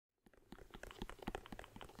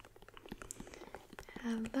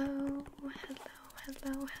Hello,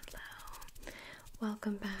 hello.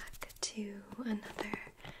 Welcome back to another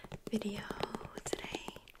video today.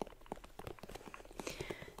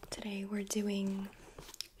 Today we're doing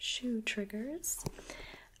shoe triggers.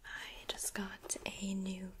 I just got a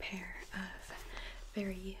new pair of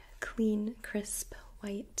very clean, crisp,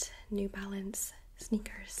 white New Balance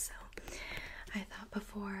sneakers, so I thought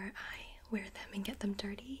before I wear them and get them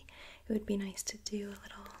dirty, it would be nice to do a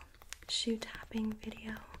little shoe tapping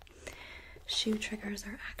video. Shoe triggers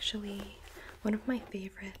are actually one of my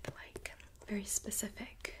favorite, like, very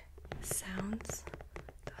specific sounds.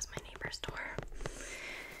 That was my neighbor's door.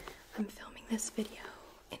 I'm filming this video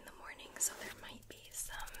in the morning, so there might be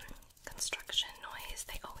some construction noise.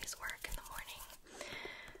 They always work in the morning.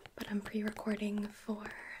 But I'm pre-recording for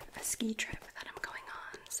a ski trip that I'm going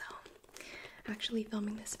on, so actually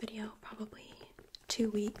filming this video probably 2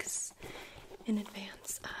 weeks in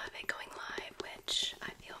advance of it going live, which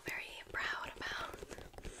I feel very proud about.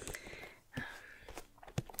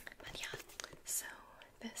 But yeah, so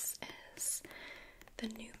this is the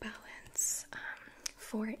New Balance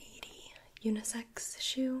 480 unisex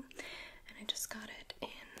shoe, and I just got it in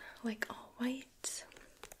like all white.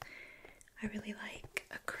 I really like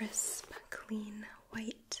a crisp, clean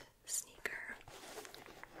white sneaker.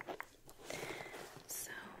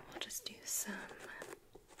 So I'll just do some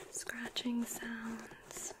scratching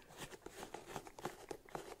sounds,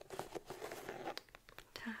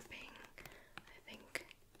 tapping. I think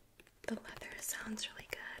the leather sounds really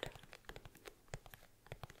good.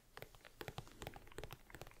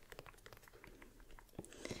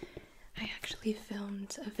 I actually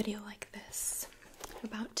filmed a video like this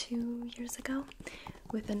about 2 years ago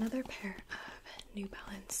with another pair of New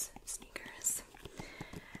Balance sneakers,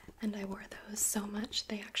 and I wore those so much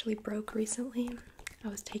they actually broke recently. I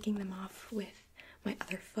was taking them off with my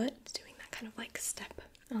other foot, doing that kind of like step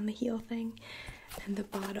on the heel thing, and the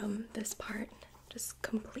bottom, this part, just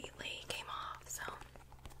completely came off, so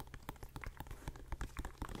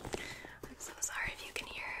I'm so sorry if you can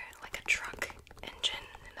hear like a truck engine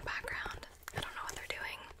in the background. I don't know what they're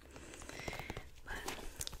doing, but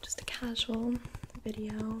just a casual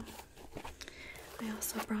video. I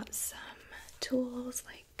also brought some tools,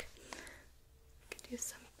 like I could do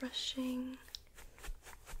some brushing.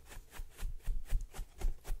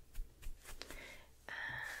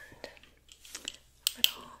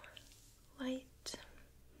 Light,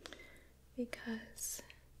 because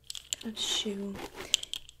kind of shoe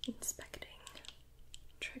inspecting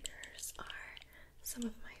triggers are some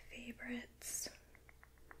of my favorites,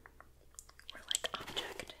 or like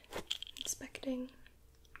object inspecting.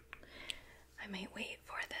 I might wait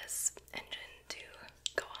for this engine to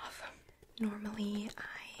go off. Normally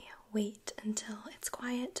I wait until it's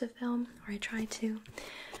quiet to film, or I try to,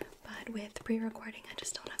 but with pre-recording I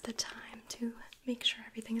just don't have the time to make sure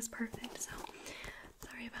everything is perfect, so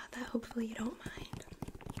sorry about that. Hopefully you don't mind.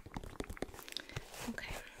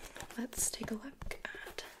 Okay, let's take a look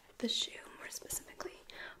at the shoe more specifically,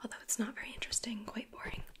 although it's not very interesting, quite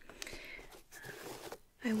boring.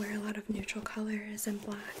 I wear a lot of neutral colors and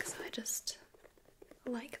black, so I just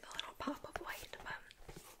like the little pop of white, but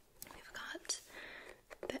we've got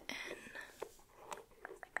the N,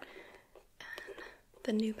 and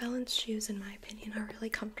the New Balance shoes, in my opinion, are really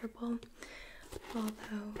comfortable.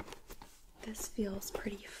 Although this feels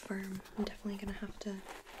pretty firm, I'm definitely gonna have to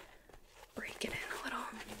break it in a little.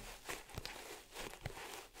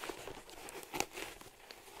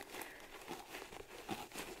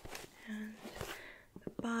 And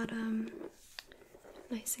the bottom,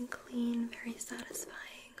 nice and clean, very satisfying.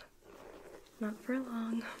 Not for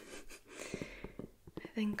long. I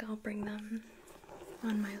think I'll bring them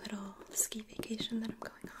on my little ski vacation that I'm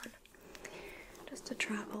going on, just to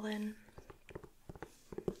travel in.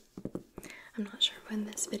 I'm not sure when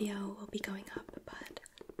this video will be going up, but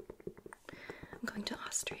I'm going to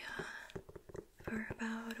Austria for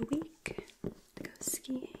about a week to go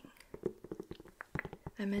skiing.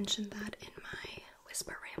 I mentioned that in my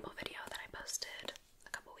Whisper Ramble video that I posted a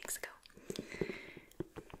couple weeks ago.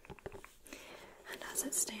 And as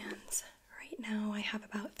it stands, right now I have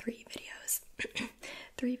about 3 videos.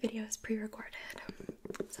 3 videos pre-recorded.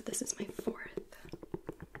 So this is my 4th.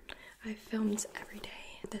 I've filmed every day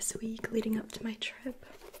this week leading up to my trip.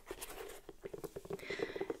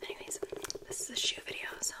 Anyways, this is a shoe video,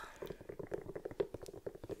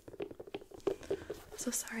 so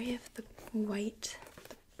sorry if the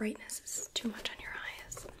brightness is too much on your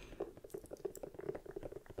eyes.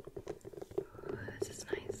 Ooh, this is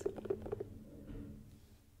nice.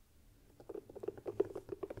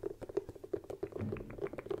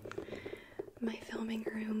 My filming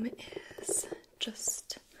room is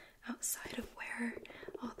just outside of where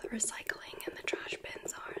all the recycling and the trash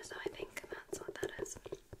bins are, so I think that's what that is.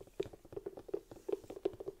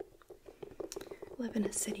 I live in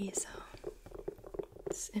a city, so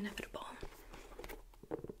it's inevitable.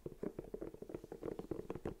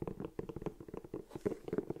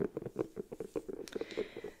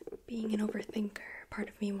 Being an overthinker, part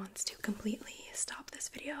of me wants to completely stop this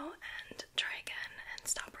video and try again and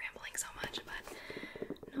stop rambling so much, but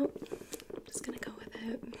nope, I'm just gonna go with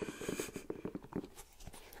it.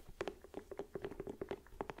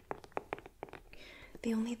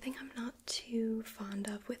 The only thing I'm not too fond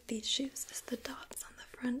of with these shoes is the dots on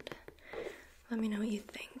the front. Let me know what you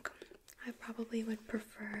think. I probably would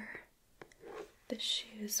prefer the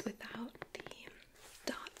shoes without the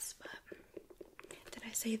dots, but did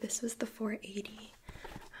I say this was the 480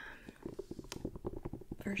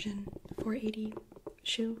 version? 480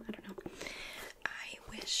 shoe? I don't know. I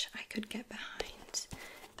wish I could get behind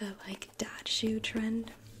the like dad shoe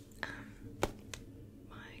trend.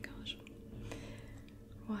 My gosh.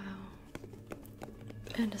 Wow.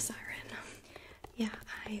 And a siren. Yeah,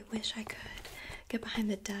 I wish I could get behind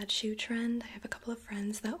the dad shoe trend. I have a couple of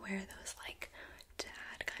friends that wear those like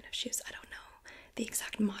dad kind of shoes. I don't know the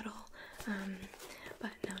exact model,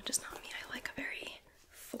 but no, just not me. I like a very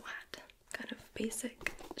flat, kind of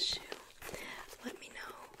basic shoe. Let me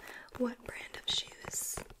know what brand of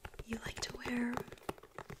shoes you like to wear.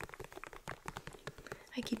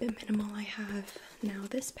 I keep it minimal. I have now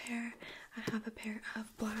this pair. I have a pair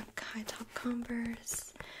of black high-top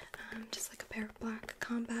Converse, just like a pair of black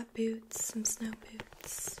combat boots, some snow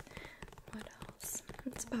boots. What else?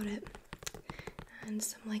 That's about it. And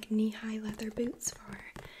some like knee-high leather boots for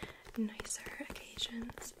nicer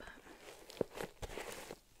occasions, but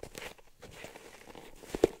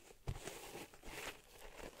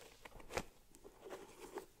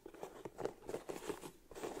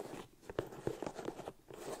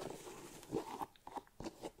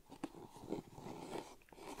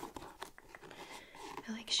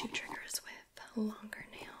I like shoe triggers with longer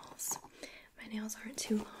nails. My nails aren't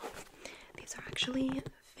too long. These are actually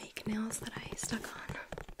fake nails that I stuck on.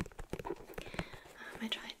 I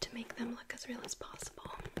tried to make them look as real as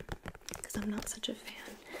possible because I'm not such a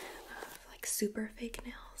fan of like super fake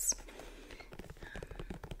nails.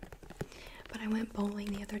 But I went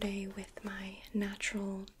bowling the other day with my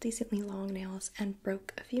natural, decently long nails and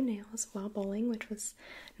broke a few nails while bowling, which was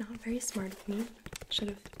not very smart of me. Should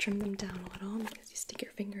have trimmed them down a little because you stick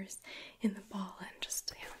your fingers in the ball and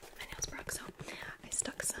just, yeah, my nails broke. So I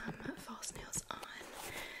stuck some false nails on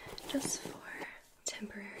just for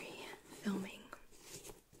temporary filming.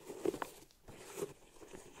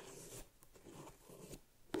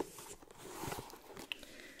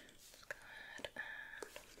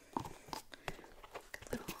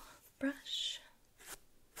 Good little brush.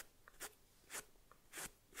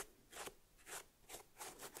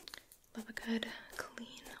 Love a good clean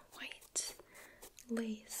white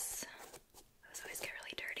lace. Those always get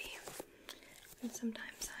really dirty, and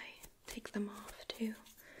sometimes I take them off to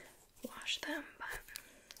wash them, but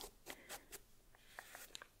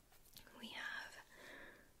we have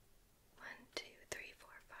 1, 2, 3, 4,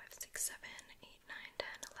 5, 6, 7, 8, 9, 10,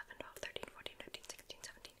 11, 12, 13, 14, 15, 16,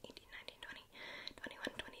 17, 18, 19, 20,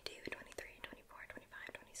 21, 22, 23, 24,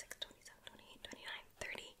 25, 26, 27, 28, 29,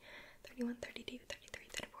 30, 31, 32,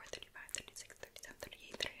 33, 34, 35, 36, 37,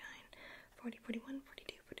 38, 39, 40, 41,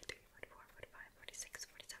 42, 43, 44, 45, 46,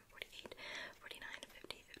 47, 48, 49,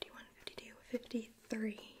 50, 51, 52,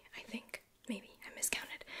 53, I think. Maybe I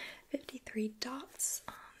miscounted. 53 dots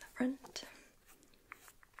on the front.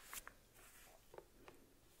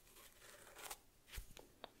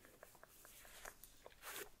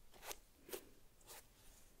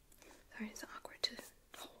 Sorry, it's awkward to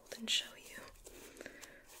hold and show you.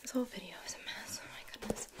 This whole video is a mess. Oh my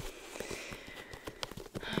goodness.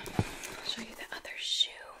 I'll show you the other shoe.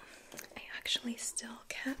 I actually still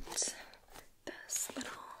kept this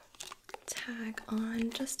little tag on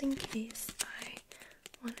just in case I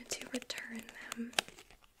wanted to return them.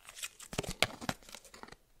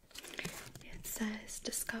 It says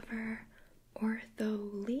discover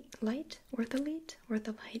Ortholite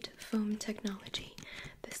foam technology,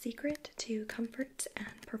 the secret to comfort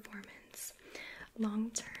and performance.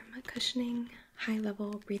 Long-term cushioning,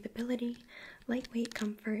 high-level breathability, lightweight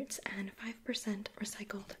comfort, and 5%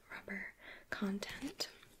 recycled rubber content.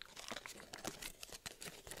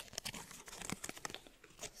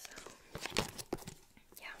 So,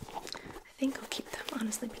 yeah, I think I'll keep them,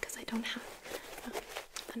 honestly, because I don't have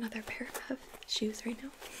another pair of shoes right now.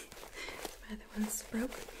 My other one's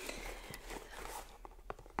broke.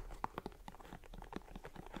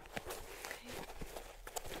 Okay.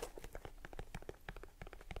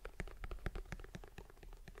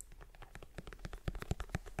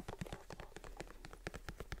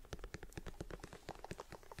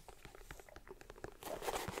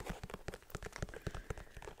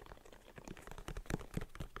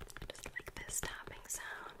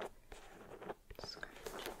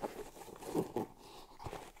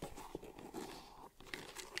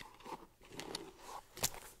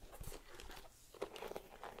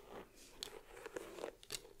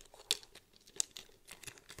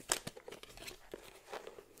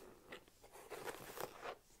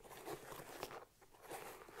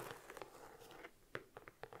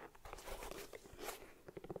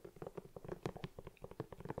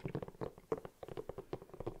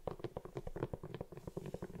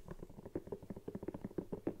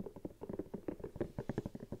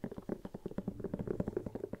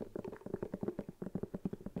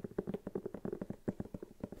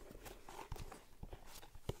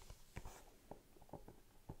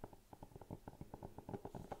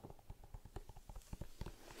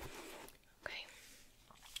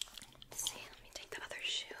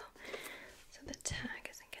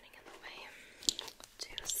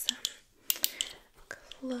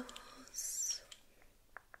 close.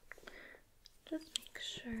 Just make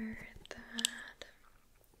sure that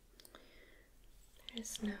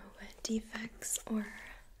there's no defects or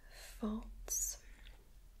faults.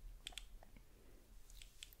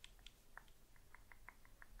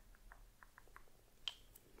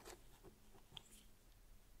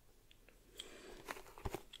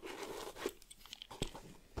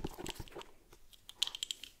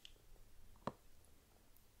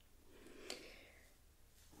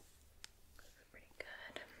 Pretty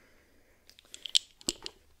good.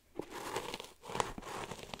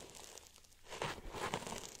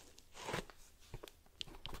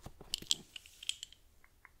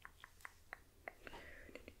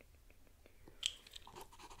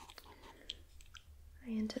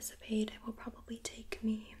 I anticipate it will probably take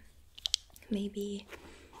me maybe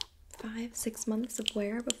 5-6 months of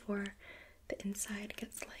wear before the inside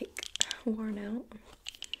gets like worn out.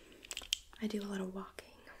 I do a lot of walking,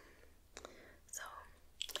 so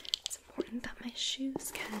it's important that my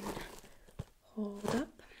shoes can hold up.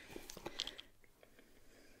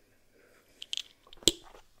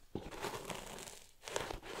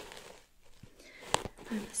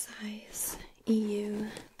 I'm a size EU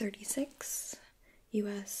 36,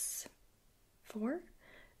 US 4,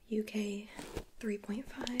 UK 3.5,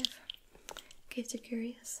 in case you're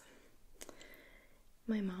curious.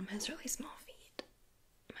 My mom has really small feet.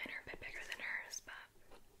 Mine are a bit bigger than hers, but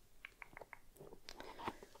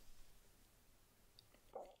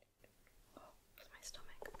oh, it's my stomach.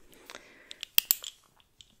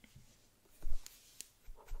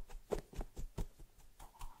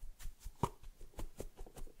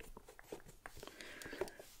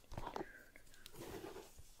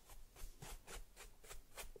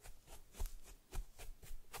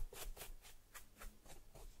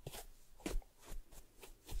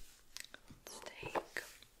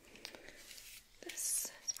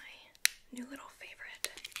 This is my new little favorite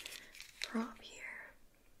prop here.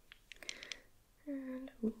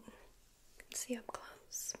 And ooh, you can see up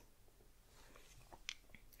close.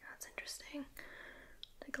 That's interesting.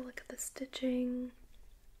 Take a look at the stitching.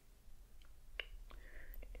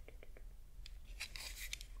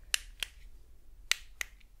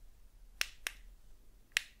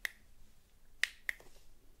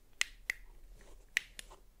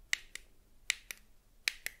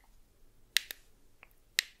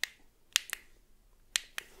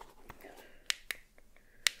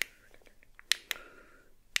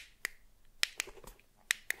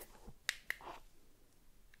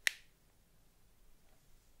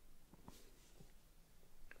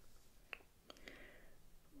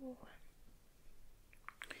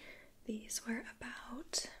 These were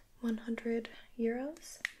about 100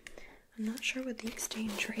 euros. I'm not sure what the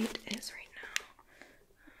exchange rate is right now.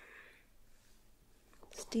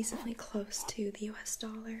 It's decently close to the US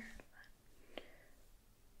dollar.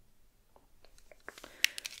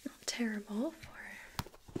 Not terrible for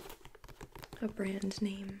a brand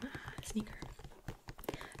name sneaker.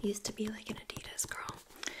 I used to be like an Adidas girl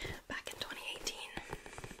back in 2018.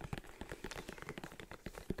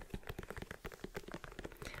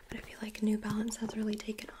 But I feel like New Balance has really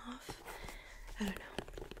taken off. I don't know.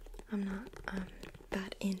 I'm not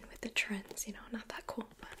that in with the trends, you know, not that cool,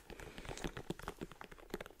 but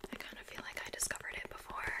I kind of feel like I discovered it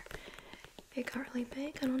before it got really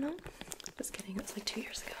big. I don't know. Just kidding, it was like 2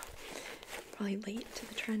 years ago. Probably late to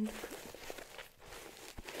the trend.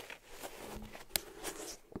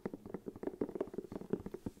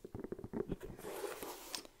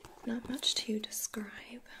 Not much to describe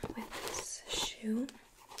with this shoe.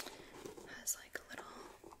 It has like a little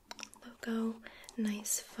logo,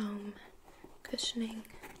 nice foam cushioning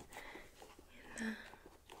in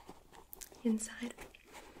the inside.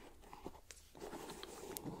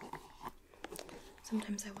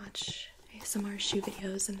 Sometimes I watch ASMR shoe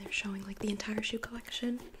videos and they're showing like the entire shoe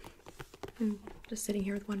collection. I'm just sitting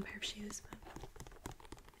here with one pair of shoes.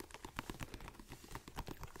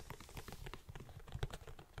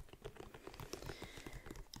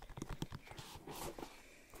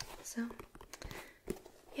 So,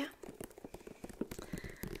 yeah,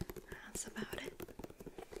 that's about it.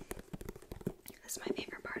 This is my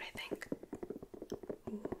favorite part, I think.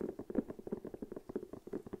 Ooh.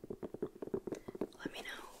 Let me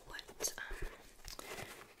know what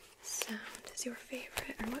sound is your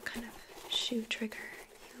favorite, or what kind of shoe trigger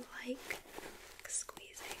you like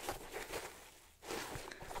squeezing,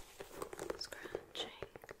 scratching.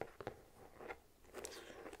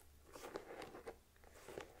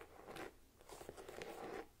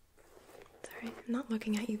 Sorry, I'm not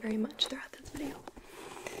looking at you very much throughout this video.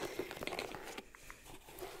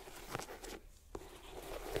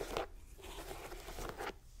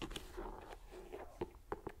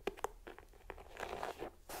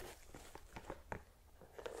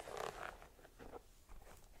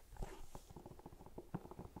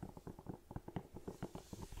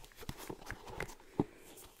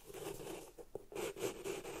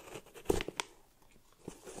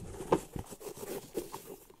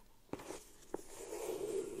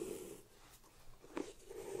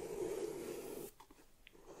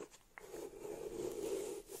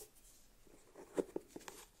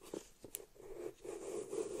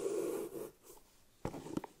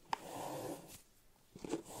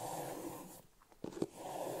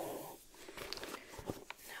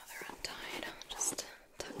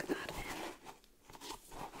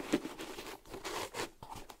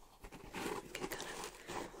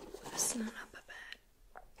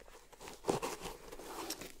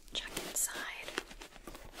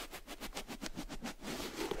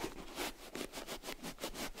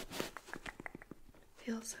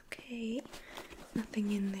 feels okay.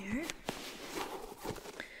 Nothing in there.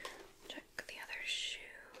 Check the other shoe.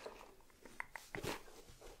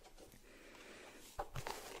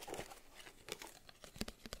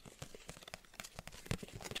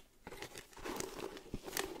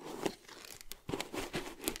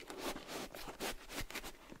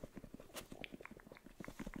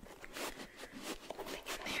 Nothing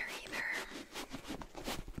in there either.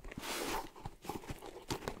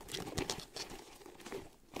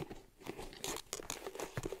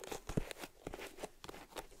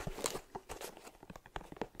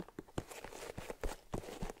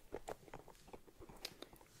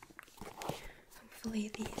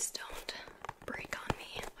 Hopefully these don't break on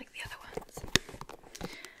me like the other ones.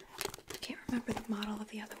 I can't remember the model of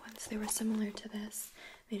the other ones. They were similar to this.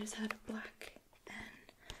 They just had black, and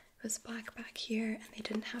it was black back here, and they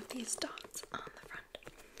didn't have these dots on the front.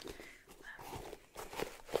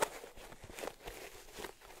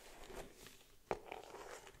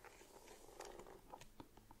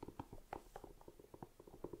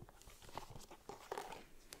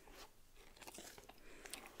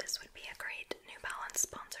 This would be a great New Balance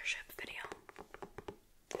sponsorship video.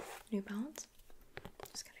 New Balance?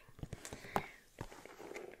 Just kidding.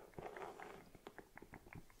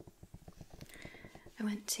 I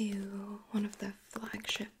went to one of the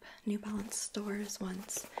flagship New Balance stores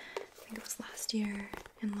once. I think it was last year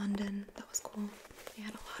in London. That was cool. They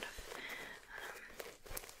had a lot of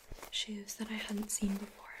shoes that I hadn't seen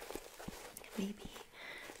before. Maybe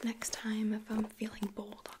next time, if I'm feeling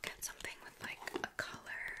bold, I'll get something with like a color.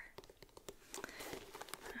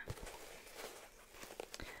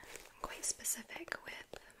 I'm quite specific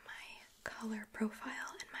with my color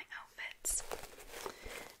profile in my outfits.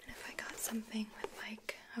 And if I got something with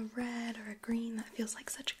like a red or a green, that feels like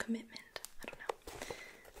such a commitment. I don't know.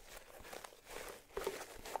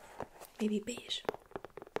 Maybe beige.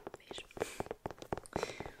 Beige.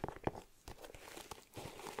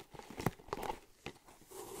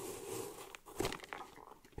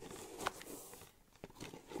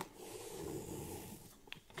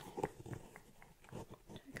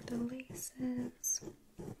 Check the laces.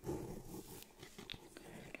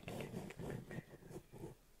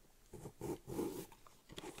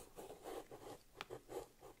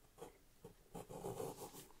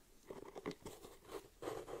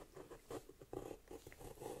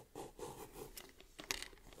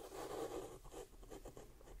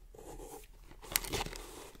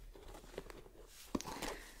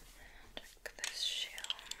 Check this shoe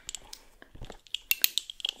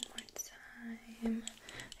one more time.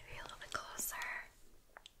 Maybe a little bit closer.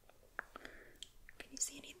 Can you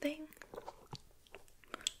see anything?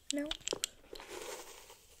 No?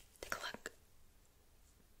 Take a look.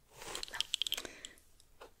 No.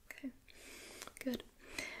 Okay. Good.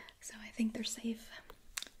 So I think they're safe.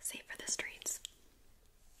 Safe for the streets.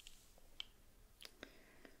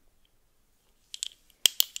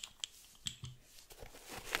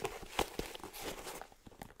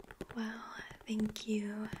 Well, thank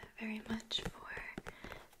you very much for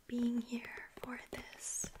being here for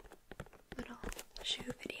this little shoe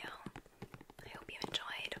video. I hope you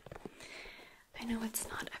enjoyed. I know it's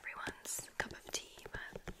not everyone's cup of tea,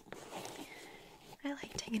 but I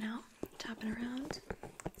liked hanging out, tapping around.